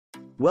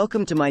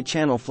Welcome to my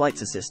channel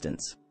Flight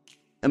Assistance.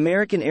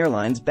 American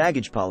Airlines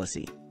Baggage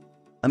Policy.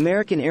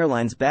 American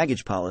Airlines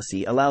baggage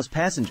policy allows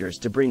passengers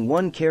to bring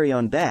one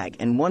carry-on bag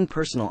and one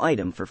personal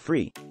item for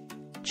free.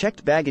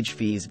 Checked baggage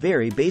fees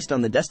vary based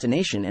on the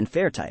destination and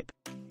fare type.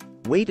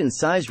 Weight and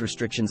size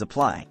restrictions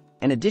apply,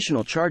 and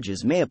additional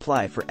charges may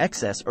apply for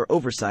excess or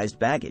oversized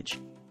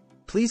baggage.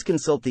 Please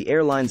consult the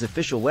airline's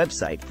official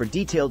website for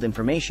detailed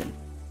information.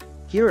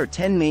 Here are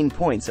 10 main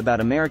points about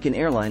American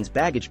Airlines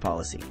baggage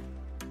policy.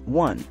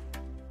 1.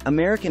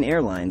 American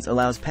Airlines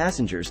allows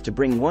passengers to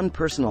bring one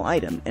personal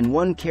item and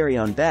one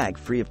carry-on bag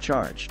free of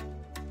charge.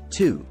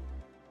 2.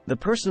 The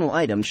personal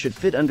item should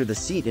fit under the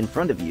seat in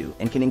front of you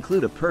and can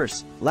include a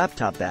purse,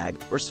 laptop bag,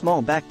 or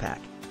small backpack.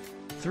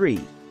 3.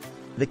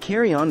 The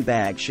carry-on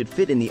bag should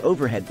fit in the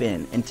overhead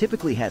bin and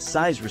typically has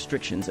size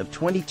restrictions of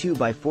 22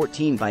 by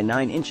 14 by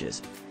 9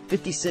 inches,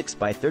 56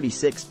 by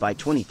 36 by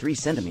 23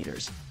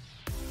 centimeters.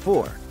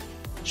 4.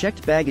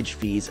 Checked baggage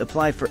fees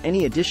apply for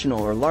any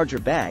additional or larger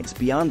bags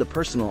beyond the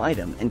personal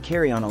item and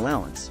carry-on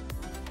allowance.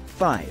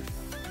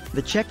 5.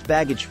 The checked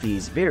baggage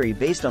fees vary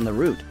based on the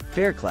route,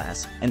 fare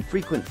class, and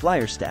frequent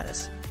flyer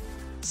status.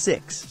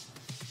 6.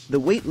 The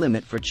weight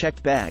limit for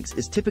checked bags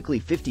is typically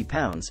 50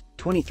 pounds,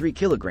 23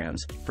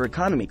 kilograms, for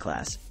economy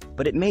class,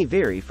 but it may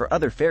vary for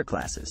other fare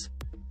classes.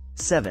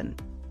 7.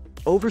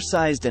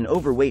 Oversized and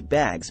overweight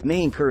bags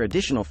may incur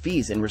additional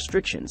fees and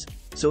restrictions,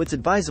 so it's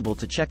advisable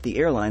to check the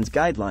airline's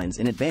guidelines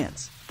in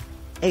advance.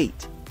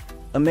 8.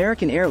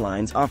 American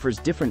Airlines offers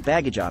different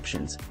baggage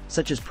options,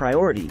 such as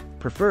Priority,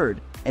 Preferred,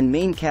 and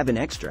Main Cabin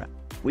Extra,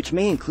 which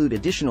may include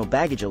additional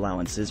baggage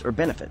allowances or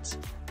benefits.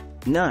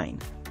 9.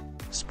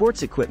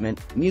 Sports equipment,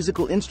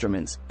 musical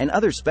instruments, and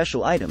other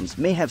special items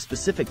may have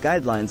specific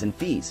guidelines and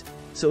fees,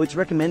 so it's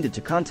recommended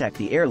to contact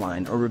the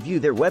airline or review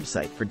their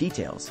website for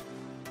details.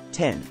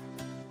 10.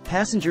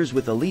 Passengers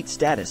with elite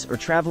status or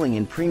traveling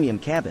in premium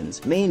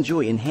cabins may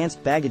enjoy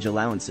enhanced baggage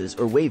allowances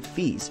or waived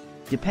fees,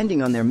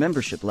 depending on their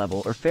membership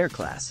level or fare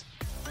class.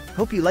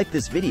 Hope you like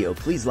this video.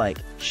 Please like,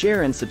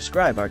 share and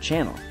subscribe our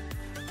channel.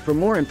 For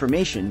more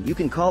information you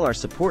can call our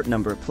support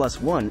number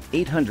 +1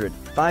 800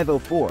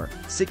 504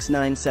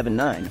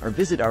 6979 or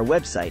visit our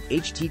website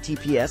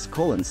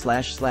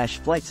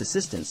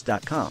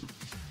https://flightsassistance.com.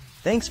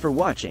 Thanks for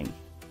watching.